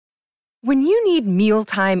When you need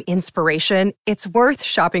mealtime inspiration, it's worth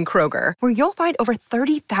shopping Kroger, where you'll find over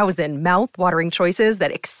 30,000 mouth-watering choices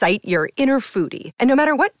that excite your inner foodie. And no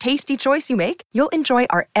matter what tasty choice you make, you'll enjoy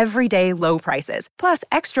our everyday low prices, plus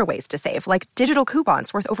extra ways to save, like digital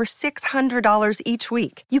coupons worth over $600 each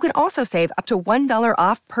week. You can also save up to $1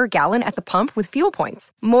 off per gallon at the pump with fuel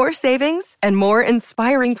points. More savings and more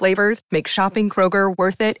inspiring flavors make shopping Kroger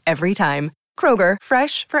worth it every time. Kroger,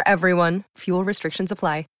 fresh for everyone. Fuel restrictions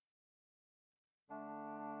apply.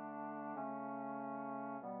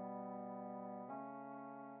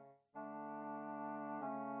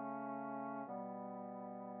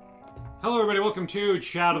 Hello everybody, welcome to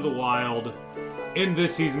Chat of the Wild. In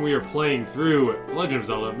this season we are playing through Legend of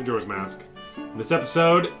Zelda Majora's Mask. In this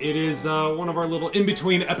episode, it is one of our little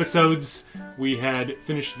in-between episodes. We had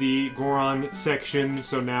finished the Goron section,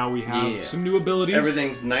 so now we have some new abilities.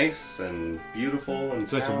 Everything's nice and beautiful and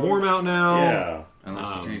it's nice and warm out now. Yeah.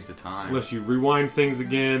 Unless you change the time. Unless you rewind things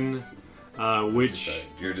again. Which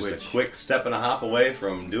you're just a quick step and a hop away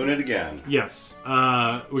from doing it again. Yes,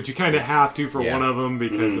 which you kind of have to for one of them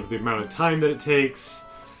because of the amount of time that it takes.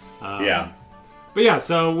 But yeah,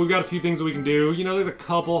 so we've got a few things that we can do. You know, there's a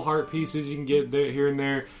couple heart pieces you can get there, here and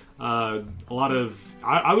there. A lot of,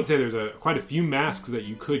 I would say there's quite a few masks that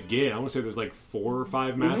you could get. I want to say there's like 4 or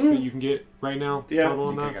 5 masks that you can get right now. Yeah,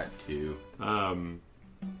 I got 2.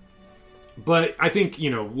 But I think, you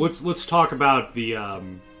know, let's talk about the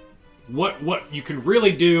what you can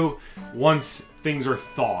really do once things are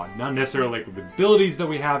thawed. Not necessarily like with the abilities that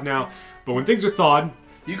we have now, but when things are thawed.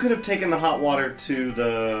 You could have taken the hot water to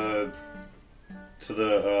the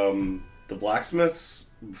blacksmiths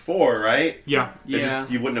before, right? Yeah.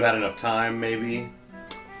 You wouldn't have had enough time, maybe.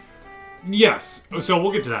 Yes. So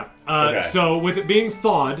we'll get to that. Okay. So with it being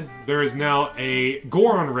thawed, there is now a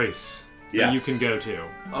Goron race that you can go to.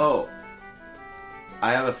 Oh.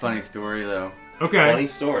 I have a funny story, though. Okay. Funny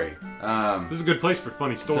story. This is a good place for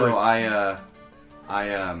funny stories. So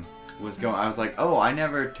I was like, oh, I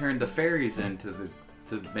never turned the fairies into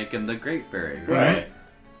to making the Great Fairy. Right.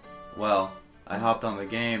 Well, I hopped on the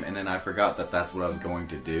game and then I forgot that that's what I was going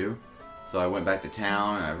to do. So I went back to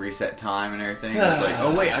town and I reset time and everything. I was like,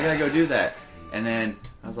 oh wait, I gotta go do that. And then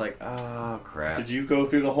I was like, oh crap. Did you go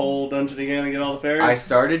through the whole dungeon again and get all the fairies? I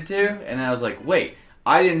started to, and then I was like, wait,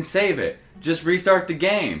 I didn't save it. Just restart the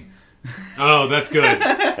game. Oh, that's good.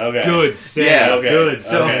 Okay. Good save. Yeah, okay. Good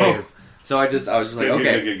save. So I was just like,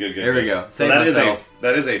 okay, good. There we go. So Save myself.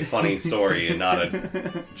 that is a funny story and not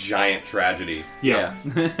a giant tragedy. Yeah.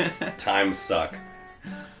 Times suck.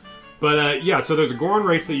 But so there's a Goron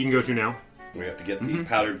race that you can go to now. We have to get the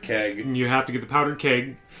powdered keg. And you have to get the powdered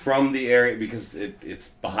keg from the area because it's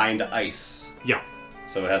behind ice. Yeah.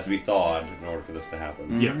 So it has to be thawed in order for this to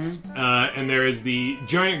happen. Yes. And there is the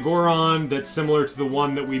giant Goron that's similar to the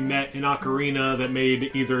one that we met in Ocarina that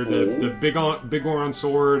made either the big Goron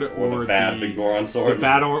sword or the bad big Goron sword.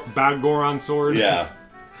 The bad Goron sword. Yeah.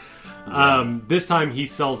 This time he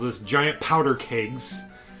sells us giant powder kegs.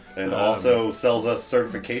 And also sells us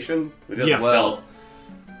certification. He doesn't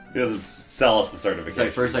sell us the certification. It's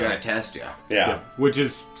like, first I gotta test you. Yeah. Which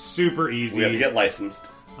is super easy. We have to get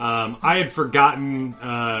licensed. I had forgotten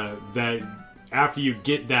that after you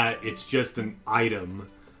get that, it's just an item.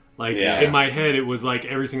 Like, in my head, it was like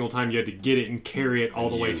every single time you had to get it and carry it all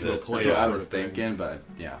the way to the place. That's what I was thinking, but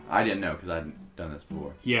I didn't know because I hadn't done this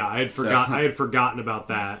before. Yeah, I had forgotten about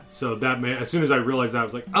that. So that as soon as I realized that, I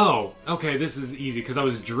was like, oh, okay, this is easy. Because I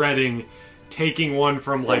was dreading taking one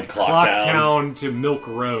from like Clocktown to Milk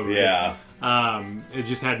Road. Yeah. It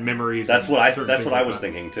just had memories. That's what I was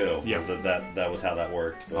thinking too. Yeah, was that was how that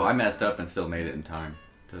worked. But... Oh, I messed up and still made it in time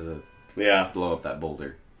to blow up that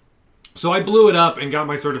boulder. So I blew it up and got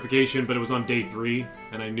my certification, but it was on day 3,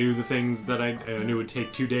 and I knew the things that I knew would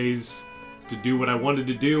take 2 days to do what I wanted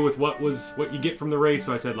to do with what you get from the race.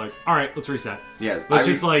 So I said, like, all right, let's reset. Yeah, let's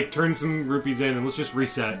just like turn some rupees in and let's just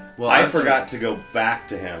reset. Well, I forgot to go back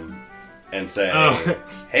to him and say,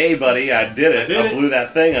 "Hey, buddy, I did it. I blew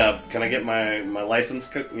that thing up. Can I get my license?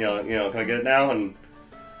 Can I get it now?" And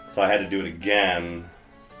so I had to do it again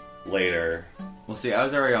later. Well, see, I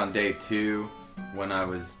was already on day 2 when I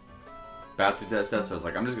was about to test that, so I was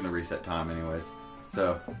like, I'm just going to reset time anyways.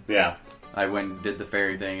 So yeah, I went and did the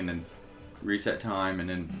fairy thing and then reset time and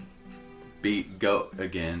then beat Goat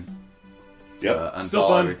again. Yep. Still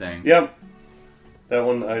fun. Everything. Yep. That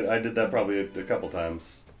one, I did that probably a couple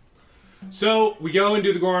times. So we go and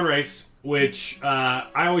do the Goron race, which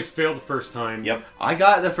I always failed the first time. Yep. I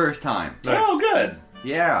got it the first time. Nice. Oh, good.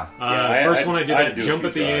 Yeah. First one I did that jump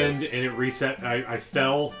at the end and it reset. I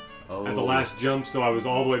fell at the last jump, so I was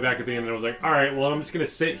all the way back at the end, and I was like, all right, well, I'm just going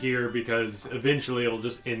to sit here because eventually it'll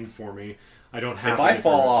just end for me. I don't have to. If I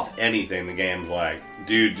fall off anything, the game's like,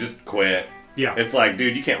 dude, just quit. Yeah. It's like,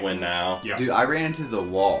 dude, you can't win now. Yeah. Dude, I ran into the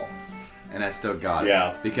wall, and I still got it.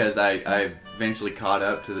 Yeah. Because I eventually caught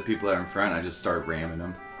up to the people that were in front. I just started ramming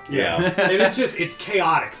them. Yeah. And it's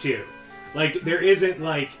chaotic, too. Like, there isn't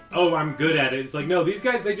like, oh, I'm good at it. It's like, no, these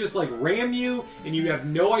guys, they just like ram you, and you have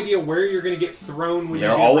no idea where you're going to get thrown when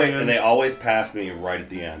you're always, and they always pass me right at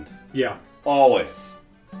the end. Yeah. Always.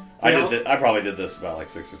 I probably did this about like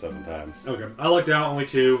 6 or 7 times. Okay. I lucked out only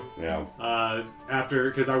 2. Yeah.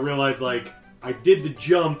 Because I realized like I did the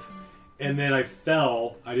jump and then I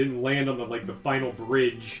fell. I didn't land on the final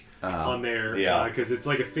bridge on there. Yeah. Because it's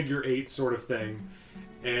like a figure 8 sort of thing.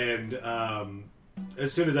 And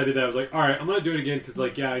as soon as I did that, I was like, all right, I'm gonna do it again because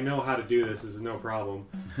I know how to do this. This is no problem.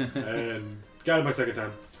 And got it my second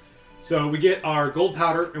time. So we get our gold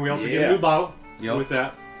powder and we also get a new bottle with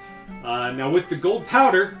that. Now with the gold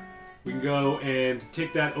powder, we can go and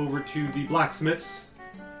take that over to the blacksmiths.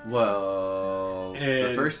 Whoa.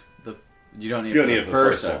 And you don't need the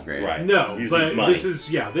first upgrade. Right. No, but money.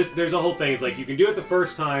 there's a whole thing. It's like you can do it the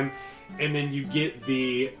first time, and then you get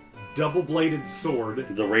the double-bladed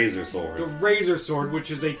sword. The razor sword. The razor sword, which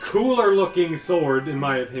is a cooler looking sword, in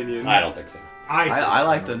my opinion. I don't think so. I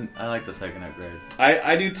like the second upgrade.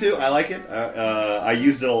 I do too. I like it. I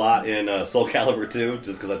used it a lot in Soul Calibur 2,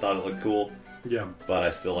 just because I thought it looked cool. Yeah. But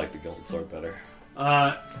I still like the Gilded Sword better.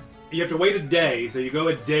 You have to wait a day, so you go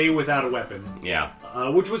a day without a weapon. Yeah.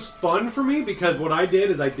 Which was fun for me, because what I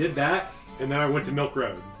did is I did that, and then I went to Milk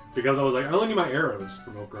Road. Because I was like, I only need my arrows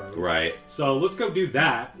for Milk Road. Right. So let's go do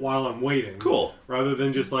that while I'm waiting. Cool. Rather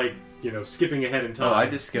than just skipping ahead in time. Oh, I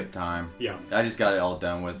just skipped time. Yeah. I just got it all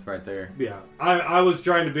done with right there. Yeah. I was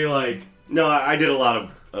trying to be like... No, I did a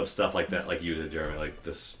lot of stuff like that, like you did, Jeremy. Like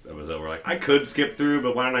this, it was over. Like I could skip through,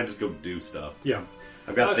 but why don't I just go do stuff? Yeah.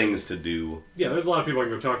 I've got things to do. Yeah, there's a lot of people I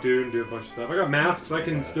can go talk to and do a bunch of stuff. I got masks. I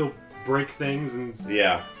can still break things and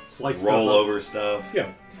slice roll stuff over stuff.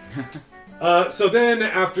 Yeah. So then,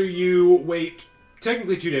 after you wait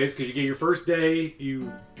technically 2 days, because you get your first day,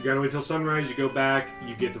 you gotta wait till sunrise, you go back,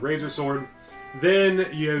 you get the razor sword, then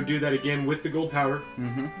you do that again with the gold powder,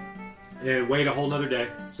 and wait a whole nother day.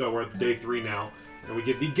 So we're at day 3 now, and we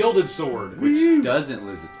get the gilded sword, which doesn't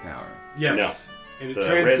lose its power. Yes. No. And it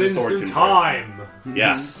transcends through time.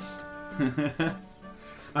 Yes. I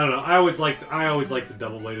don't know. I always liked the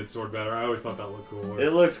double-bladed sword better. I always thought that looked cooler.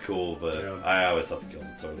 It looks cool, but I always thought the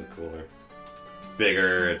Gilded Sword looked cooler.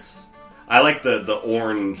 Bigger. I like the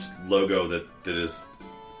orange logo that is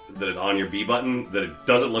on your B button. That it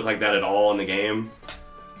doesn't look like that at all in the game.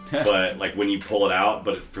 But like when you pull it out,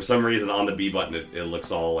 but for some reason on the B button it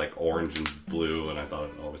looks all like orange and blue, and I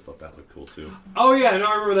always thought that looked cool too. Oh yeah, no,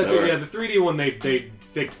 I remember that too. Yeah, the 3D one they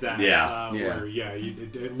fixed that. Yeah, where,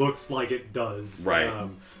 it looks like it does. Right.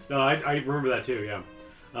 No, I remember that too. Yeah,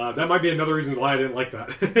 that might be another reason why I didn't like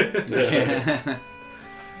that.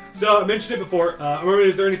 So I mentioned it before.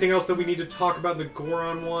 Is there anything else that we need to talk about the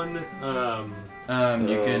Goron one?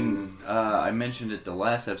 You can. I mentioned it the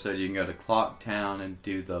last episode. You can go to Clocktown and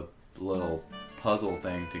do the little puzzle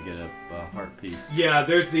thing to get a heart piece. Yeah,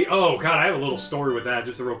 there's the. Oh god, I have a little story with that.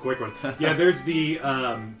 Just a real quick one. Yeah, there's the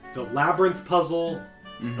labyrinth puzzle,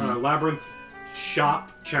 labyrinth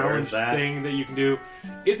shop challenge thing that you can do.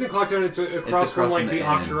 It's in Clocktown. It's across from like the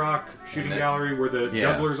Octorok shooting gallery where the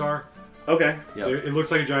jugglers are. Okay. Yep. It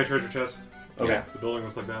looks like a giant treasure chest. Okay. Yeah, the building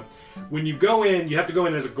looks like that. When you go in, you have to go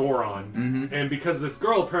in as a Goron. And because this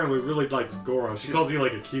girl apparently really likes Goron, she calls you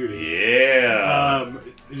like a cutie. Yeah.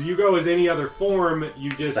 You go as any other form,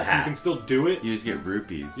 you can still do it. You just get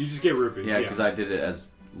rupees. Yeah, because I did it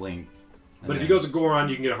as Link. But if you go as a Goron,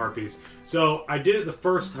 you can get a heart piece. So I did it the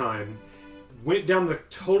first time, went down the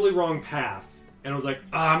totally wrong path, and I was like,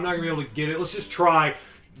 I'm not going to be able to get it. Let's just try.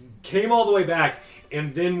 Came all the way back,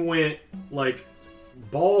 and then went like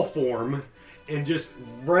ball form and just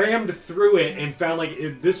rammed through it and found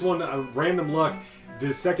this one, random luck.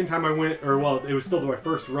 The second time I went, it was still my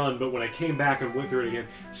first run, but when I came back and went through it again,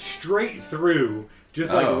 straight through,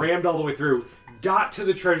 just rammed all the way through, got to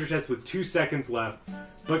the treasure chest with 2 seconds left,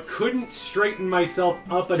 but couldn't straighten myself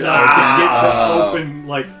up enough to get the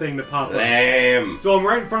open thing to pop up. Lame. So I'm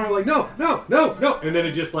right in front of it, no, and then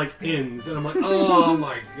it just ends, and I'm like, oh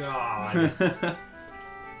my god.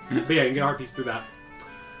 But yeah, you can get a heart piece through that.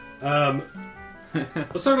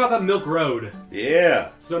 Let's talk about that Milk Road. Yeah.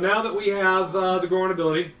 So now that we have the Goron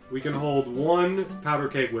ability, we can hold one powder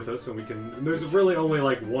keg with us, and we can. There's really only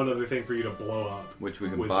one other thing for you to blow up, which we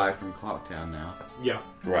can buy from Clocktown now. Yeah.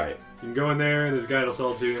 Right. You can go in there, and there's a guy that'll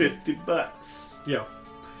sell it to you. $50. Yeah.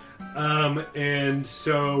 And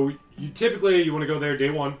so you want to go there day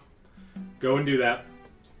one. Go and do that.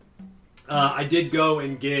 I did go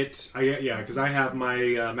and get, because I have my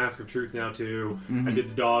Mask of Truth now too. Mm-hmm. I did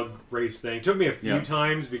the dog race thing. It took me a few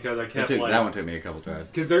times because I kept that one took me a couple tries.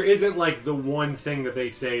 Because there isn't like the one thing that they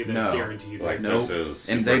say that guarantees it. Like this is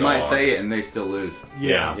and they might say it and they still lose.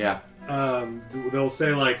 Yeah. They'll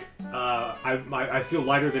say like, I feel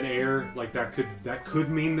lighter than air. Like that could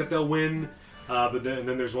mean that they'll win. But then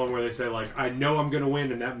there's one where they say like, I know I'm going to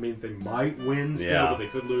win, and that means they might win still, but they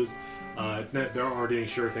could lose. It's not. There aren't any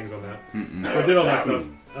sure things on that. So I did all that stuff.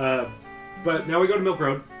 But now we go to Milk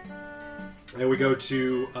Road, and we go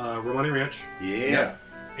to Romani Ranch. Yeah.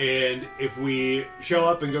 And if we show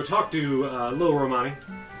up and go talk to little Romani,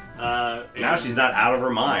 now she's not out of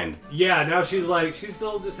her mind. Yeah. Now she's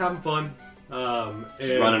still just having fun.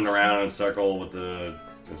 She's running around in a circle with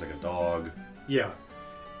it's like a dog. Yeah.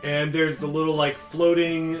 And there's the little, like,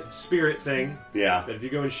 floating spirit thing. Yeah. That if you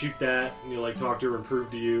go and shoot that, and you, like, talk to her and prove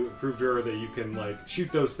to her that you can, like,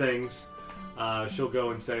 shoot those things, she'll go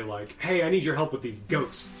and say, like, hey, I need your help with these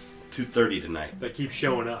ghosts. 2:30 tonight. That keep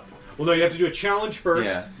showing up. Well, no, you have to do a challenge first.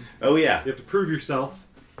 Yeah. Oh, yeah. You have to prove yourself,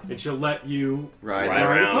 and she'll let you ride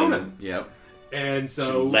around. Opponent. Yep. And so...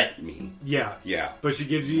 She'll let me. Yeah. Yeah. But she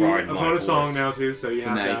gives you opponent song now, too, so you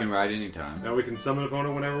have now that. You can ride anytime. Now we can summon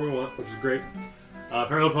opponent whenever we want, which is great.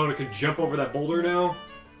 Apparently, opponent can jump over that boulder now.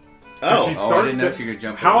 Oh, I didn't know she could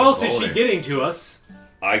jump. How over else the is boulder. she getting to us?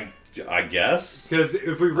 I guess because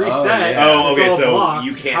if we reset, okay, it's all so blocked.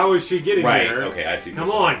 you can't. How is she getting there? Okay, I see. Come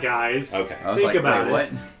on, guys. Okay, think about it.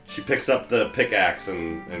 What? She picks up the pickaxe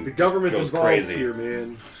and the government's goes involved crazy here,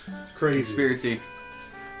 man. It's crazy. Conspiracy.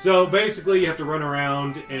 So basically, you have to run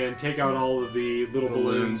around and take out all of the little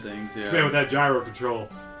balloon things. Yeah. Man, with that gyro control.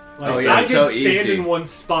 Like, I can stand in one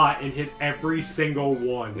spot and hit every single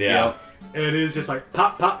one. Yeah. And it is just like,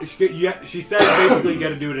 pop, pop. She said basically you got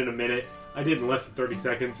to do it in a minute. I did in less than 30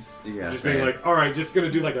 seconds. Yeah. Just being like, alright, just going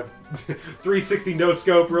to do like a 360 no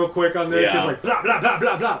scope real quick on this. Yeah. Just like, blah, blah, blah,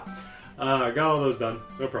 blah, blah. Got all those done.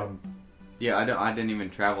 No problem. Yeah, I didn't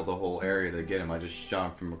even travel the whole area to get him. I just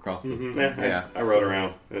shot him from across the... Mm-hmm. I rode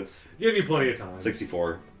around. It's give you plenty of time.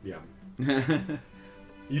 64. Yeah.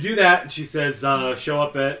 You do that, and she says, show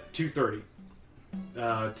up at 2:30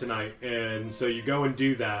 tonight. And so you go and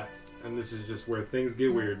do that, and this is just where things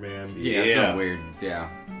get weird, man. Yeah, it's so weird. Yeah.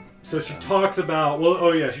 So she talks about,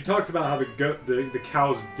 she talks about how the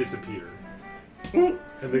cows disappear.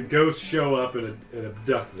 And the ghosts show up and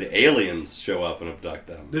abduct them. The aliens show up and abduct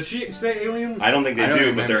them. Does she say aliens? I don't think they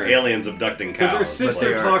do, but they're aliens abducting cows. Because her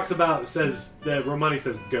sister says that Romani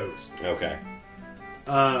says ghosts. Okay.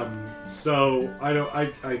 So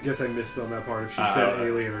I guess I missed on that part if she said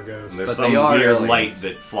alien or ghost. There's some weird light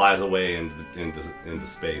that flies away into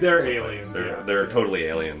space. They're aliens. They're totally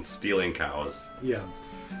aliens, stealing cows. Yeah.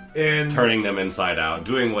 And turning them inside out,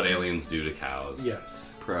 doing what aliens do to cows.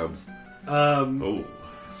 Yes. Probes.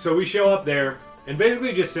 So we show up there and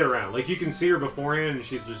basically just sit around. Like, you can see her beforehand and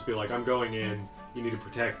she's just be like, I'm going in. You need to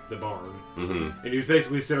protect the barn. Mm-hmm. And you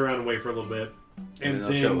basically sit around and wait for a little bit. And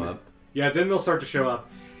then they'll show up. Yeah, then they'll start to show up.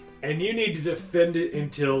 And you need to defend it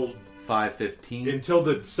until 5:15. Until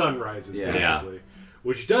the sun rises, basically. Yeah.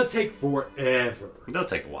 Which does take forever. It does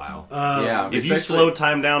take a while. If you slow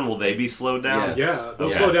time down, will they be slowed down? Yes. Yeah, they'll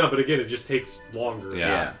slow down, but again, it just takes longer.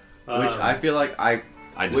 Yeah. Which I feel like I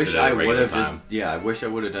wish I would have I wish I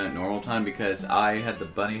would have done it normal time because I had the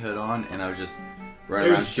bunny hood on and I was just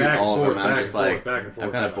running around shooting all of them. I was just like,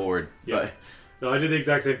 I'm kind of bored. Yeah. But no, I did the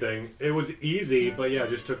exact same thing. It was easy, but yeah, it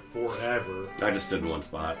just took forever. I just stood in one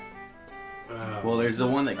spot. Well, there's the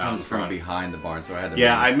one that comes from behind the barn, so I had to...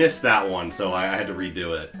 Yeah, I missed that one, so I had to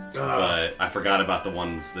redo it. But I forgot about the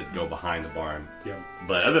ones that go behind the barn. Yeah.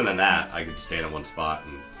 But other than that, I could stand in one spot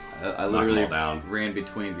and I literally down. Ran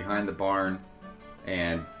behind the barn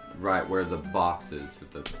and right where the box is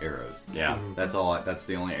with the arrows. Yeah. Mm-hmm. That's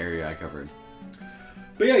the only area I covered.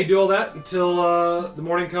 But yeah, you do all that until the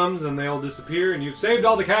morning comes and they all disappear and you've saved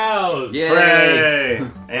all the cows! Yay!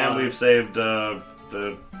 Hooray! And we've saved the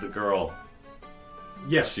girl.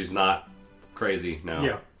 Yes. She's not crazy now.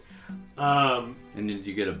 Yeah. And then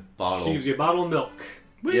you get a bottle. She gives you a bottle of milk.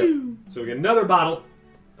 Woo! Yep. So we get another bottle.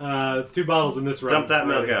 It's 2 bottles in this round. Dump that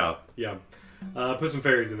milk out. Yeah. Put some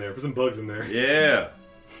fairies in there. Put some bugs in there. Yeah.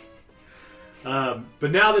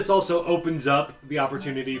 But now this also opens up the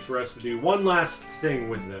opportunity for us to do one last thing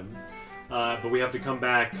with them. But we have to come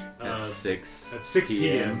back at 6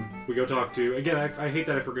 p.m. We go talk to... Again, I hate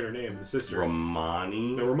that I forget her name. The sister.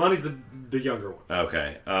 Romani? No, Romani's the younger one.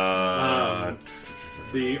 Okay.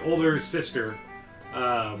 The older sister.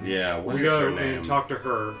 What we is go her name? and talk to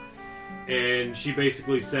her. And she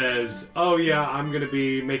basically says, "Oh yeah, I'm gonna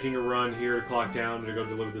be making a run here at Clock Town to go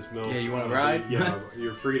deliver this milk. Yeah, you want to ride? Yeah,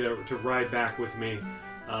 you're free to ride back with me.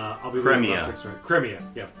 I'll be Crimea. about 6 minutes. Crimea,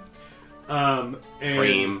 yeah.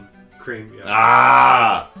 And cream, yeah.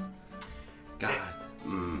 Ah, God.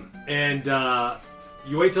 And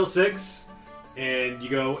you wait till 6, and you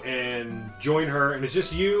go and join her, and it's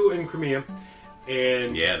just you and Crimea.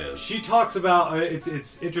 And yeah, it is. She talks about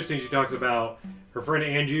it's interesting. She talks about her friend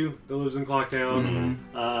Anju that lives in Clocktown,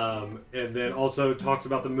 and then also talks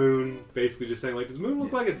about the moon. Basically, just saying like, does the moon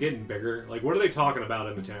look like it's getting bigger? Like, what are they talking about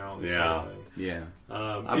in the town? Yeah, yeah.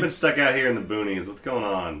 I've been stuck out here in the boonies. What's going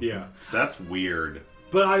on? Yeah, that's weird.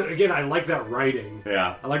 But I like that writing.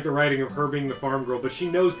 Yeah, I like the writing of her being the farm girl, but she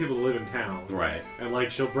knows people that live in town, right? And like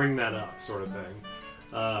she'll bring that up, sort of thing.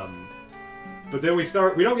 But then we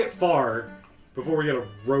don't get far before we get a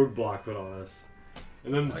roadblock put on us.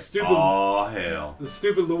 And then the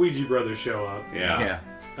stupid Luigi brothers show up. Yeah.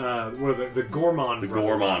 What are the Gorman brothers? The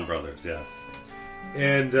Gorman brothers, yes.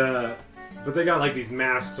 And but they got like these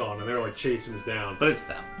masks on, and they're like chasing us down. But it's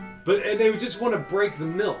them. And they just want to break the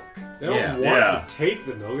milk. They don't want to take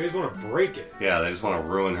the milk. They just want to break it. Yeah, they just want to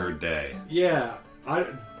ruin her day. Yeah.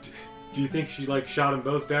 Do you think she like shot them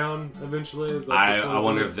both down eventually? Like, I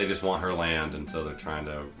wonder if they just want her land, and so they're trying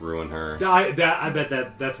to ruin her. I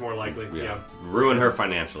bet that's more likely. Yeah. Ruin her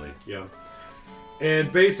financially. Yeah.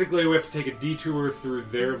 And basically, we have to take a detour through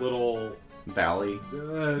their little valley,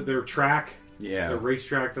 their track. Yeah. The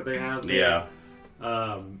racetrack that they have. Yeah.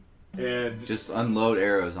 And just unload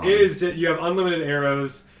arrows on it. You have unlimited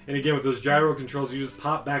arrows, and again with those gyro controls, you just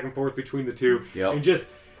pop back and forth between the two. Yep. And just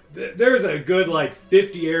there's a good like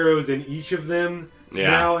 50 arrows in each of them.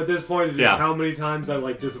 Yeah. Now at this point, it's just how many times I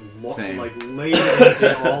like just laid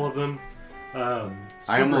into all of them.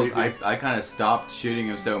 I kind of stopped shooting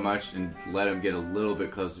him so much and let him get a little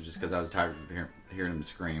bit closer just because I was tired of hearing him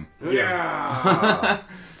scream. Yeah.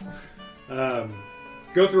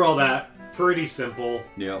 Go through all that. Pretty simple.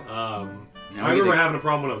 Yeah. I remember having a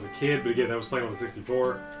problem when I was a kid, but again, I was playing on the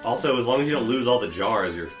 64. Also, as long as you don't lose all the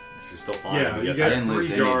jars, you're still fine. Yeah, you get 3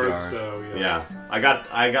 jars. So yeah. I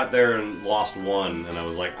got there and lost 1, and I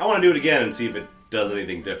was like, I want to do it again and see if it does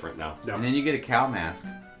anything different now. No. And then you get a cow mask.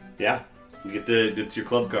 Yeah, you get it's your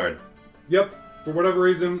club card. Yep. For whatever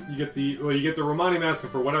reason, you get the Romani mask,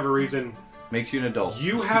 and for whatever reason, makes you an adult.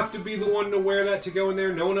 You have to be the one to wear that to go in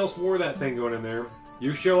there. No one else wore that thing going in there.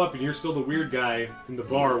 You show up and you're still the weird guy in the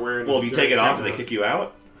bar wearing. Well, if you take it off, and they kick you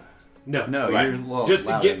out. No, right. You're just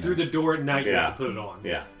to get through the door at night. You have to put it on.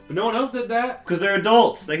 Yeah. But no one else did that. Because they're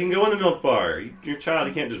adults. They can go in the milk bar. Your child,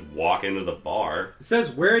 you can't just walk into the bar. It says,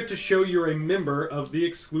 wear it to show you're a member of the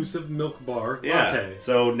exclusive milk bar latte.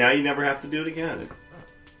 So now you never have to do it again.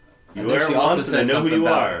 You wear it once and they know who you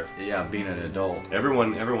are. Yeah, being an adult.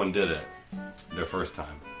 Everyone did it their first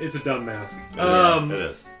time. It's a dumb mask. It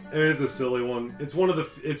is. It is a silly one. It's one of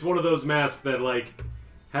those masks that like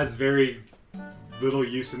has very little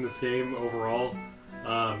use in this game overall.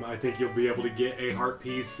 I think you'll be able to get a heart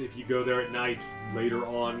piece if you go there at night later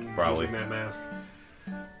on using that mask.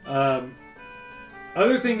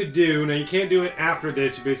 Other thing to do, now you can't do it after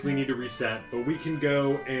this, you basically need to reset, but we can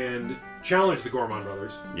go and challenge the Gorman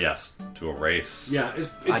brothers. Yes, to a race. Yeah,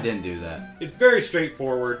 I didn't do that. It's very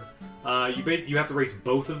straightforward. You have to race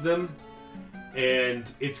both of them, and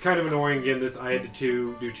it's kind of annoying. Again, I had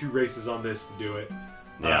to do 2 races on this to do it.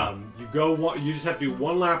 Yeah. You just have to do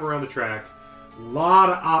 1 lap around the track. A lot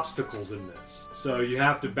of obstacles in this, so you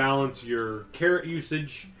have to balance your carrot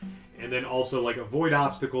usage, and then also like avoid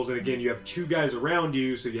obstacles. And again, you have 2 guys around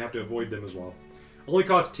you, so you have to avoid them as well. Only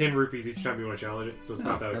costs 10 rupees each time you want to challenge it, so it's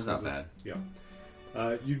not that expensive. That's not bad.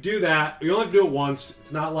 Yeah. You do that. You only have to do it once.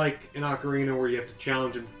 It's not like in Ocarina where you have to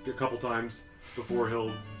challenge him a couple times before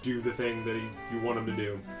he'll do the thing that you want him to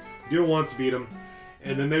do. You do it once, beat him,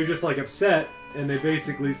 and then they're just like upset, and they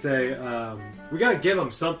basically say, we gotta give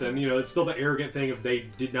them something. You know, it's still the arrogant thing if they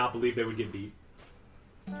did not believe they would get beat.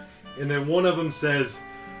 And then one of them says,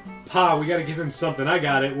 Pa, we gotta give him something. I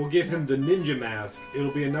got it. We'll give him the ninja mask. It'll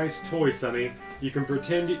be a nice toy, Sonny. You can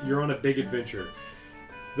pretend you're on a big adventure.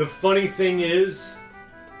 The funny thing is,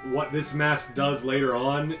 what this mask does later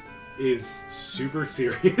on is super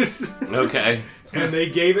serious. Okay. And they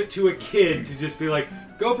gave it to a kid to just be like,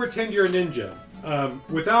 go pretend you're a ninja.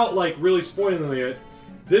 Without like really spoiling it,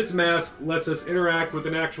 this mask lets us interact with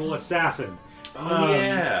an actual assassin. Oh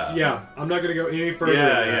yeah. Yeah, I'm not going to go any further.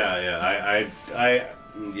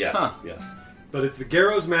 Yes. But it's the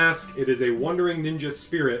Garrow's mask. It is a wandering ninja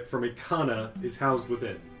spirit from Ikana is housed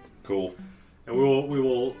within. Cool. And we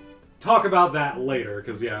will talk about that later,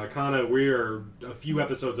 because Ikana, we are a few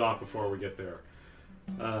episodes off before we get there.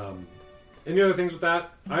 Any other things with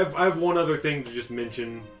that? I have one other thing to just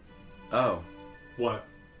mention. Oh. What?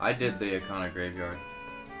 I did the Iconic Graveyard.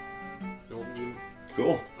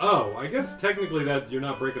 Cool. Oh, I guess technically that you're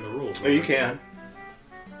not breaking the rules. Oh, you can.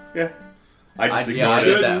 Yeah. I just I ignored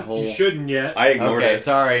did it. that whole... You shouldn't yet. I ignored Okay, it.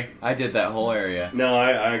 sorry. I did that whole area. No,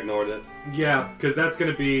 I ignored it. Yeah, because that's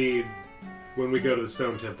going to be when we go to the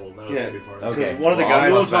Stone Temple. That was going to be part of it. Okay. One of the Well,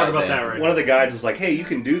 guys... We'll talk about that right One of the guides was like, hey, you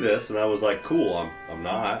can do this. And I was like, cool, I'm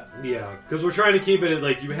not. Yeah, because we're trying to keep it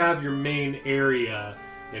like you have your main area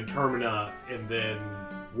in Termina, and then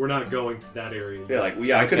we're not going to that area. Yeah, like,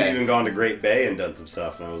 I could have even gone to Great Bay and done some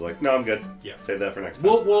stuff. And I was like, no, I'm good. Yeah. Save that for next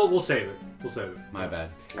time. We'll save it. We'll save it. My bad.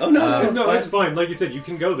 Oh, no. No, it's fine. Like you said, you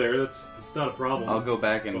can go there. It's not a problem. I'll go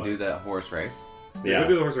back and do that horse race. Yeah. Go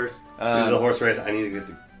do the horse race. Do the horse race. I need to get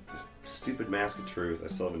the stupid Mask of Truth. I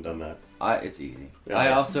still haven't done that. It's easy. Yeah.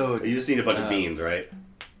 I also... You just need a bunch of beans, right?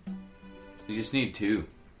 You just need 2.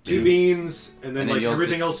 Two beans, and then And then like you'll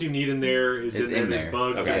everything just- else you need in there is It's in there. in There's there.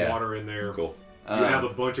 bugs Okay. and water in there. Cool. You have a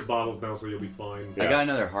bunch of bottles now, so you'll be fine. Yeah. I got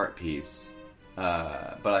another heart piece,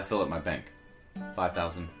 but I filled up my bank.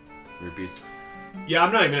 5,000 rupees. Yeah,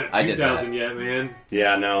 I'm not even at I did 2,000 yet, man.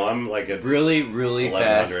 Yeah, no, I'm like a... Really, really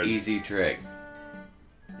fast, 1100. easy trick.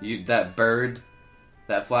 That bird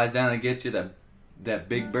that flies down and gets you, that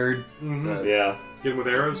big bird, Yeah. Get him with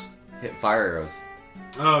arrows? hit fire arrows.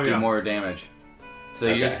 Oh, Do yeah. more damage. So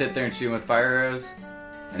you just sit there and shoot him with fire arrows.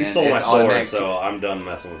 and He then stole my it's sword, automatic so I'm done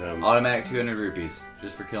messing with him. Automatic 200 rupees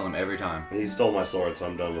just for killing him every time. He stole my sword, so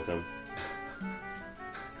I'm done with him.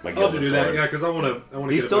 My I'll have to gilded do that, sword. yeah, because I want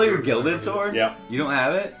to. You stole your gilded sword? Yeah. You don't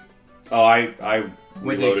have it? Oh, I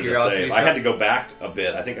Went to reloaded to Curiosity save. Shop? I had to go back a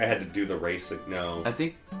bit. I think I had to do the race. No. I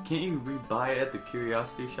think, can't you rebuy it at the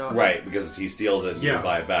Curiosity Shop? Right, because he steals it and you Yeah.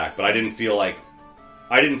 buy it back. But I didn't feel like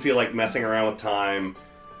messing around with time.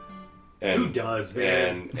 And, Who does,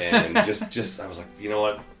 man? And just I was like, you know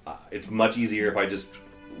what? It's much easier if I just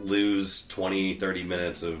lose 20, 30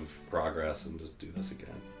 minutes of progress and just do this again.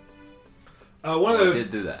 I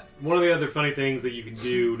did do that. One of the other funny things that you can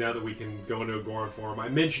do now that we can go into a Goron form, I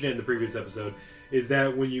mentioned it in the previous episode, is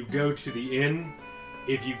that when you go to the inn,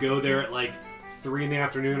 if you go there at like 3 in the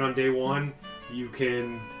afternoon on day 1, you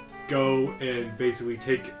can go and basically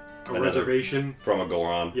take a reservation from a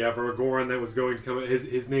Goron. Yeah, from a Goron that was going to come.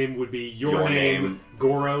 His name would be Your Name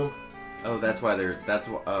Goro. Oh, that's why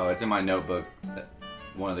it's in my notebook.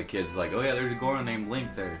 One of the kids is like, oh yeah, there's a Goron named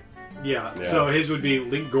Link there. Yeah, so his would be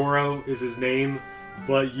Link Goro is his name,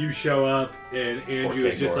 but you show up and Andrew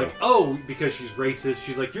is just Goro. like, oh, because she's racist,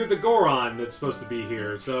 she's like, you're the Goron that's supposed to be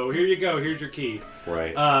here, so here you go, here's your key.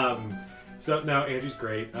 Right. So, no, Andrew's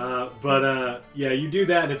great. But you do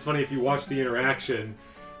that, and it's funny if you watch the interaction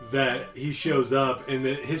that he shows up, and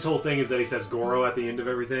his whole thing is that he says Goro at the end of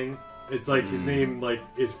everything. It's like his name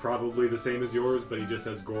is probably the same as yours, but he just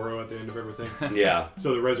says Goro at the end of everything. Yeah.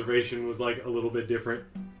 So the reservation was like a little bit different.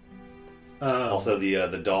 Also,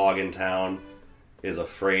 the dog in town is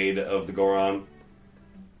afraid of the Goron.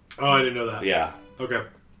 Oh, I didn't know that. Yeah. Okay.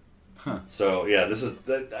 So yeah,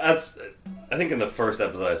 that's. I think in the first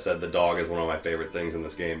episode I said the dog is one of my favorite things in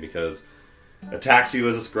this game because attacks you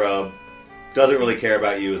as a scrub, doesn't really care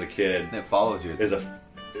about you as a kid. It follows you. Is a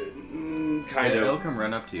kind of. It'll come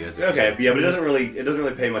run up to you as a Okay, kid. yeah, but it doesn't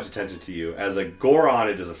really pay much attention to you. As a Goron,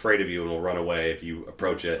 it is afraid of you and will run away if you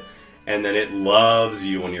approach it. And then it loves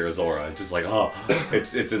you when you're a Zora. It's just like, oh,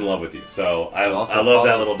 it's in love with you. So I love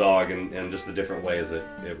that little dog and just the different ways it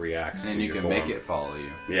reacts. And to you your can form. make it follow you.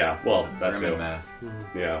 Yeah, well, that Grim and too. Mask.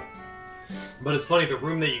 Yeah. But it's funny, the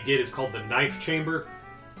room that you get is called the Knife Chamber.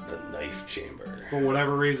 The knife chamber. For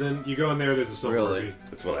whatever reason, you go in there. There's a silver Really? rupee.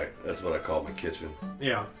 That's what I call my kitchen.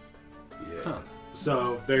 Yeah. Yeah. Huh.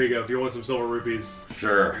 So there you go. If you want some silver rupees,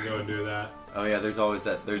 Sure. you can go and do that. Oh yeah, there's always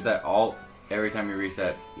that. There's that alt. Every time you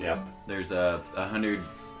reset, Yep. there's 100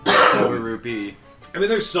 silver rupee. I mean,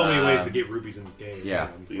 there's so many ways to get rupees in this game. Yeah.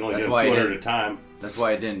 You only That's get why I 200 did- at a time. That's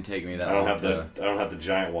why it didn't take me that I don't long. have the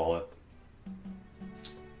giant wallet.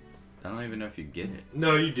 I don't even know if you get it.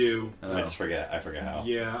 No, you do. Oh. I forget how.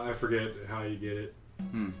 Yeah, I forget how you get it.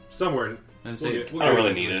 Hmm. Somewhere. Let's We'll see. get- we'll I don't get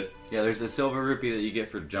really it. need it. Yeah, there's a silver rupee that you get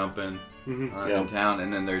for jumping Yeah. in town,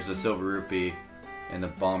 and then there's a silver rupee in the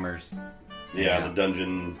bombers. Yeah, the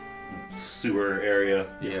dungeon sewer area.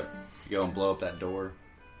 Yep. You go and blow up that door.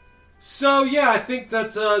 So yeah, I think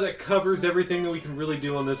that covers everything that we can really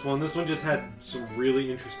do on this one. This one just had some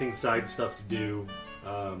really interesting side stuff to do.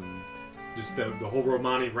 Just the whole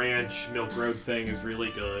Romani Ranch Milk Road thing is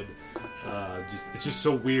really good. It's just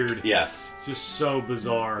so weird. Yes. Just so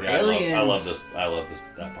bizarre. Yeah, Aliens. I love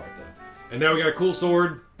that part though. And now we got a cool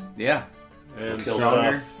sword Yeah. and Kill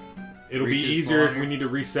stronger. stuff. it'll be easier if we need to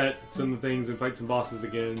reset some of the things and fight some bosses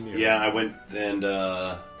again. You know. Yeah, I went and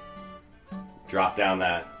dropped down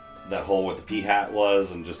that hole where the pea hat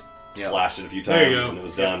was and just slashed it a few times and it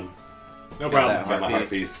was done. No problem. Got my heart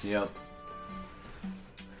piece. Yep.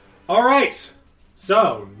 All right.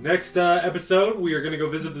 So next episode, we are going to go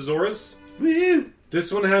visit the Zoras. Woo!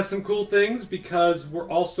 This one has some cool things because we're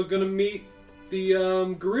also going to meet the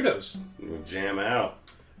Gerudos. We'll jam out.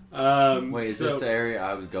 Wait, is this the area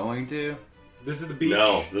I was going to? This is the beach.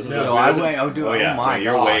 No, this is. So I went. Oh my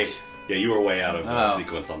gosh. You were way out of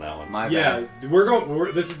sequence on that one. My bad.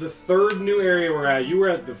 This is the third new area we're at. You were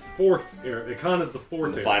at the fourth area. Ikana's the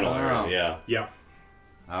fourth area. The final area. Yeah.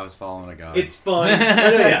 I was following a guy. It's fine.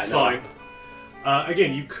 It's fine.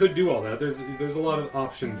 Again, you could do all that. There's a lot of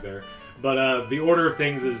options there. But the order of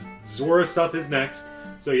things is Zora stuff is next.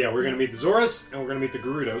 So yeah, we're going to meet the Zoras and we're going to meet the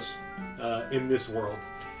Gerudos in this world.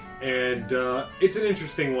 And it's an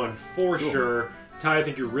interesting one for sure. Ty, I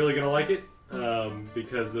think you're really going to like it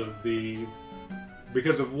because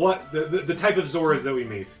of what the type of Zoras that we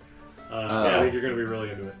meet. I think you're going to be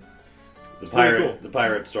really into it. The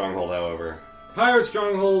pirate stronghold, however. Pirate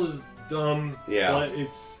stronghold is dumb. Yeah, but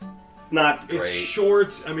it's not great. It's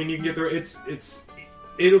short. I mean, you can get through it. It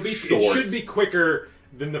should be quicker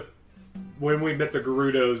than when we met the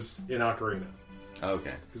Gerudos in Ocarina.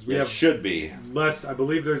 Okay, because should be less. I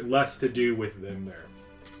believe there's less to do with them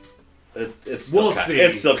there. It's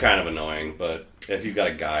still kind of annoying, but if you've got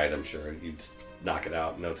a guide, I'm sure you'd knock it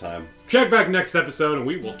out in no time. Check back next episode, and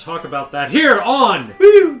we will talk about that here on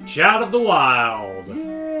Chat of the Wild.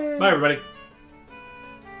 Yay. Bye, everybody.